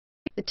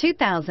The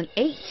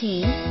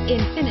 2018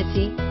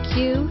 INFINITI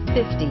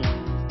Q50.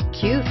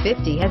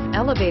 Q50 has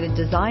elevated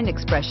design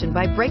expression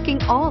by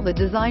breaking all the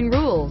design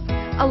rules.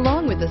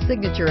 Along with the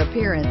signature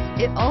appearance,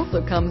 it also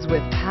comes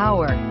with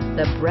power.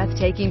 The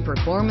breathtaking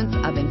performance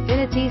of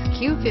Infiniti's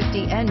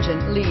Q50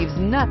 engine leaves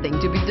nothing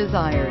to be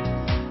desired.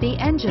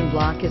 The engine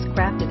block is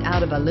crafted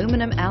out of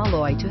aluminum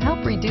alloy to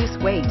help reduce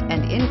weight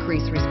and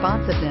increase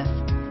responsiveness,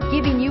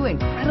 giving you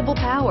incredible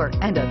power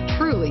and a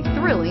truly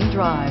thrilling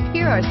drive.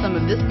 Here are some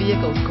of this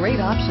vehicle's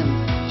great options: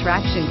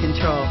 traction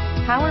control,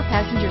 power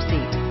passenger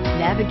seat,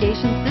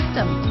 navigation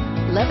system,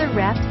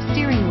 leather-wrapped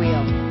steering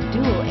wheel,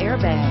 dual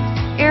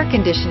airbags, air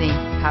conditioning,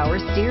 power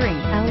steering,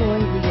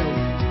 alloy wheels,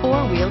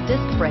 four-wheel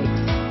disc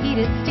brakes,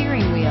 heated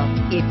steering wheel.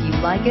 If you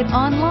like it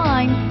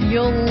online,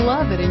 you'll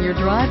love it in your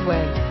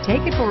driveway.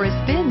 Take it for a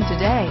spin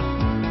today.